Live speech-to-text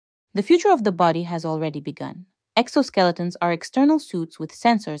The future of the body has already begun. Exoskeletons are external suits with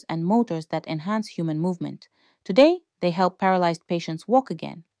sensors and motors that enhance human movement. Today, they help paralyzed patients walk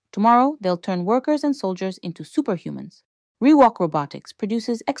again. Tomorrow, they'll turn workers and soldiers into superhumans. Rewalk Robotics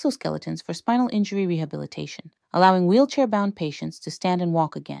produces exoskeletons for spinal injury rehabilitation, allowing wheelchair-bound patients to stand and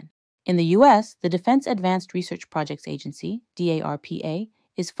walk again. In the U.S., the Defense Advanced Research Projects Agency, DARPA,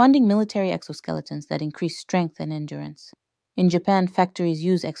 is funding military exoskeletons that increase strength and endurance. In Japan, factories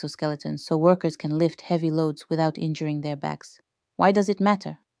use exoskeletons so workers can lift heavy loads without injuring their backs. Why does it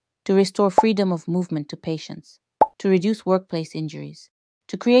matter? To restore freedom of movement to patients, to reduce workplace injuries,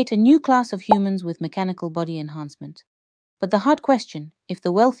 to create a new class of humans with mechanical body enhancement. But the hard question, if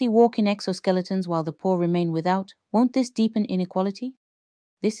the wealthy walk in exoskeletons while the poor remain without, won't this deepen inequality?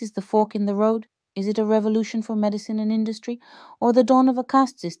 This is the fork in the road. Is it a revolution for medicine and industry, or the dawn of a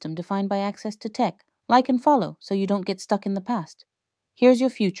caste system defined by access to tech? Like and follow so you don't get stuck in the past. Here's your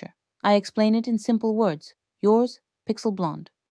future. I explain it in simple words. Yours, Pixel Blonde.